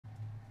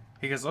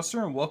Hey guys,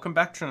 Lester, and welcome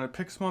back to another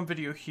Pixelmon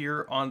video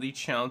here on the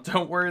channel.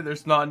 Don't worry,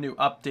 there's not a new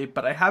update,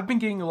 but I have been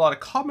getting a lot of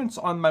comments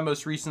on my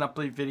most recent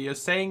update video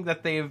saying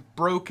that they have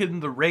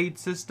broken the raid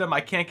system. I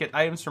can't get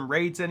items from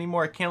raids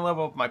anymore. I can't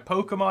level up my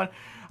Pokemon.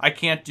 I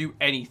can't do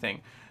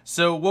anything.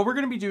 So what we're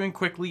going to be doing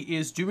quickly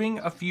is doing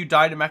a few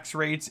Dynamax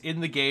raids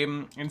in the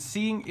game and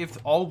seeing if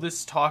all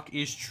this talk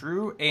is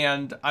true,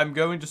 and I'm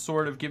going to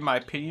sort of give my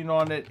opinion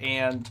on it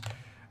and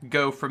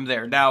go from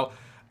there. Now,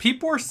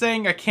 people are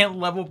saying I can't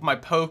level up my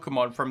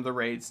Pokemon from the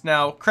raids.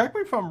 Now, correct me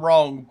if I'm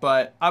wrong,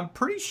 but I'm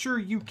pretty sure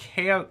you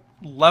can't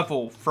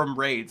level from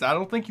raids. I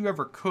don't think you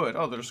ever could.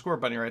 Oh, there's a score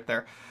bunny right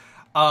there.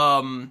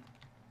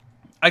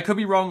 I could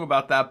be wrong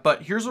about that,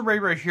 but here's a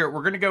raid right here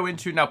we're going to go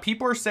into. Now,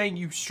 people are saying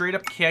you straight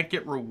up can't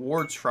get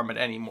rewards from it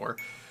anymore.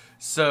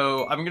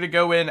 So, I'm going to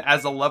go in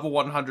as a level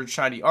 100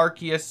 Shiny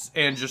Arceus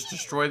and just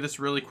destroy this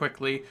really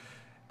quickly.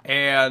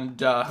 And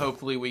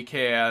hopefully we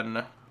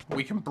can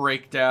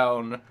break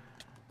down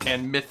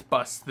and myth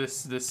bust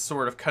this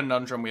sort of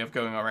conundrum we have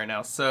going on right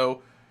now.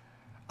 So,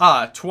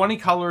 20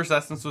 colors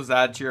essence was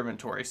added to your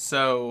inventory.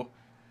 So,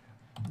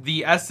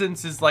 the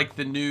essence is like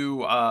the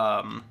new,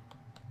 I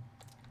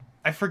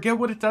forget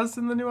what it does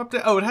in the new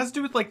update. Oh, it has to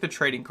do with like the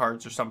trading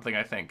cards or something,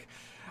 I think.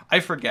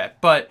 I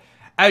forget. But,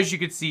 as you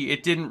can see,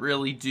 it didn't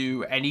really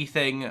do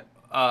anything.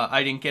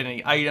 I didn't get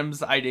any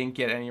items. I didn't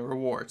get any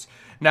rewards.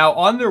 Now,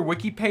 on their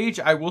wiki page,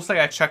 I will say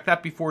I checked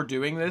that before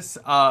doing this.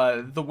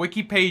 The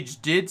wiki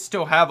page did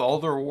still have all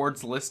the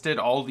rewards listed,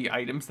 all the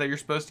items that you're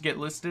supposed to get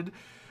listed.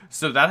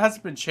 So that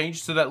hasn't been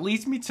changed. So that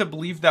leads me to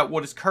believe that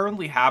what is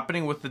currently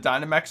happening with the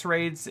Dynamax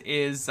raids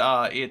is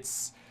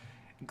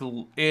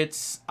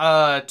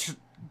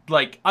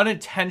like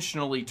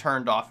unintentionally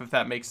turned off, if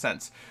that makes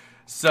sense.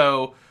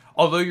 So,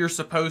 although you're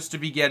supposed to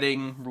be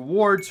getting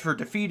rewards for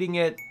defeating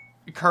it,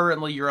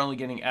 currently you're only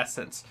getting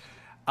essence.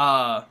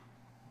 I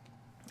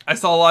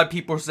saw a lot of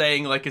people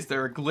saying, like, is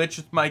there a glitch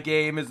with my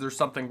game? Is there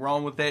something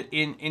wrong with it?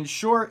 In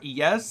short,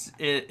 yes.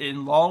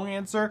 In long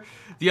answer,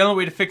 the only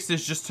way to fix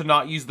this is just to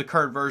not use the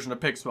current version of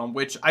Pixelmon,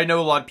 which I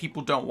know a lot of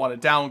people don't want to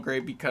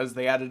downgrade because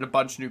they added a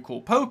bunch of new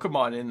cool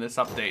Pokemon in this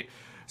update.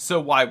 So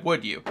why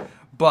would you?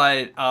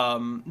 But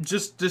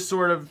just to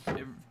sort of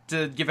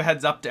to give a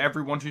heads up to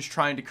everyone who's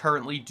trying to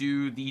currently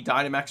do the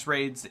Dynamax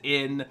raids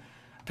in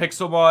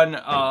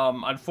Pixelmon,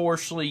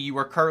 unfortunately, you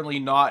are currently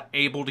not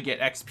able to get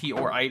XP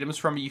or items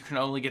from it. You can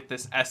only get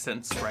this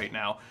essence right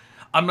now.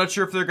 I'm not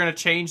sure if they're going to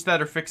change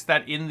that or fix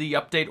that in the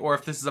update, or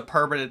if this is a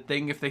permanent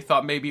thing, if they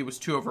thought maybe it was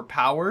too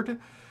overpowered.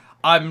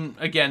 I'm,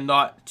 again,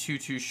 not too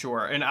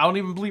sure. And I don't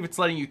even believe it's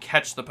letting you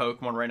catch the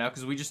Pokemon right now,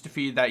 because we just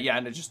defeated that, yeah,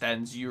 and it just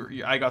ends.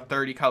 I got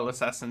 30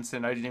 colorless essence,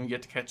 and I didn't even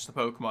get to catch the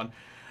Pokemon.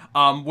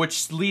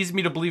 Which leads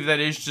me to believe that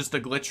is just a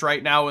glitch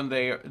right now, and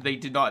they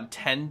did not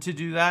intend to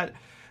do that.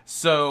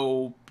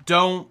 So,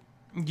 don't,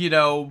 you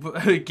know,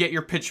 get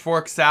your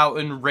pitchforks out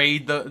and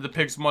raid the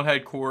Pixelmon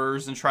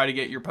headquarters and try to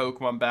get your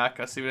Pokemon back.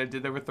 I see what I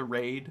did there with the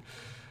raid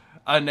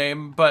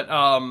name. But,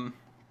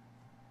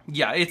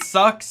 yeah, it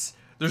sucks.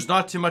 There's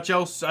not too much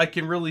else I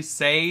can really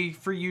say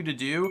for you to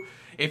do.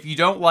 If you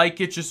don't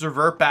like it, just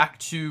revert back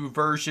to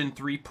version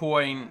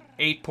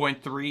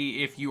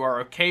 3.8.3 if you are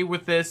okay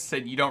with this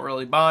and you don't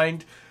really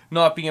mind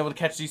not being able to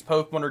catch these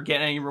Pokemon or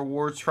get any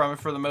rewards from it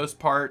for the most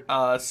part.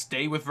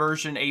 Stay with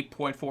version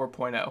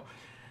 8.4.0.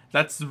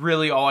 That's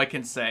really all I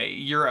can say.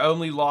 Your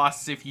only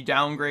loss if you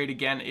downgrade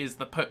again is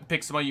the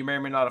Pixelmon you may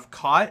or may not have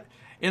caught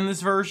in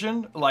this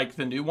version. Like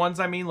the new ones,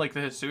 I mean, like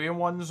the Hisuian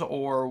ones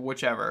or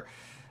whichever.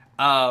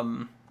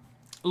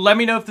 Let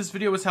me know if this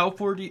video was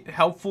helpful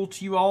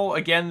to you all.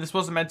 Again, this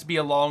wasn't meant to be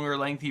a long or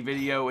lengthy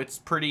video. It's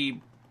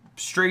pretty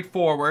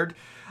straightforward.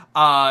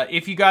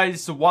 If you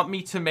guys want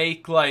me to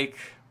make, like,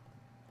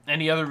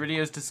 any other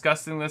videos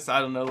discussing this, I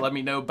don't know, let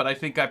me know, but I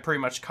think I pretty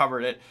much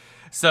covered it.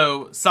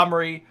 So,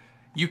 summary,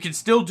 you can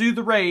still do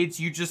the raids,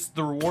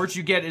 the rewards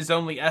you get is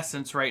only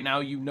essence right now.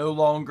 You no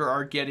longer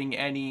are getting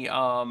any,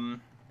 you're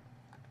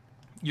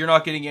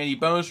not getting any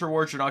bonus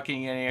rewards, you're not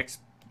getting any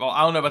well,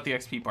 I don't know about the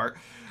XP part,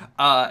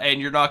 and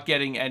you're not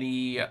getting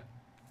any, you're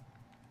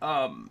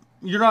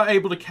not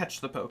able to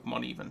catch the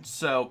Pokemon even.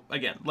 So,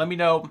 again, let me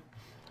know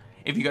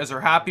if you guys are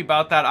happy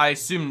about that. I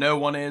assume no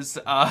one is.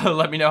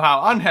 Let me know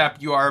how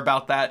unhappy you are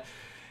about that.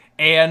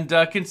 And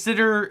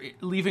consider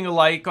leaving a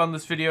like on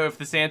this video if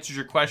this answers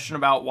your question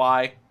about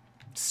why.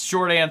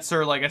 Short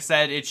answer, like I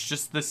said, it's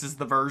just this is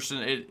the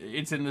version.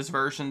 It's in this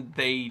version.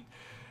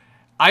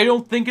 I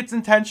don't think it's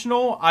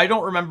intentional. I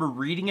don't remember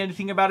reading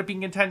anything about it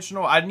being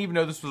intentional. I didn't even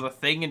know this was a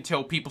thing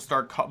until people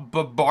start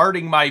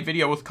bombarding my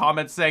video with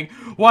comments saying,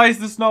 "Why is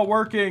this not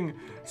working?"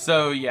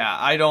 So yeah,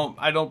 I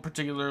don't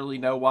particularly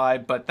know why,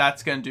 but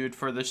that's gonna do it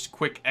for this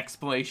quick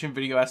explanation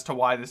video as to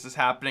why this is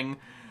happening.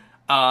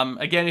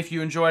 Again, if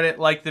you enjoyed it,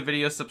 like the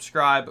video,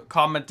 subscribe,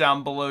 comment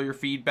down below your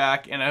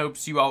feedback, and I hope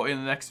to see you all in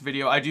the next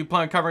video. I do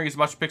plan on covering as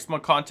much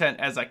Pixelmon content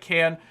as I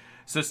can.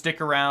 So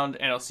stick around,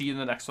 and I'll see you in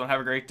the next one.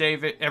 Have a great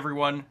day,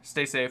 everyone.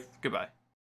 Stay safe. Goodbye.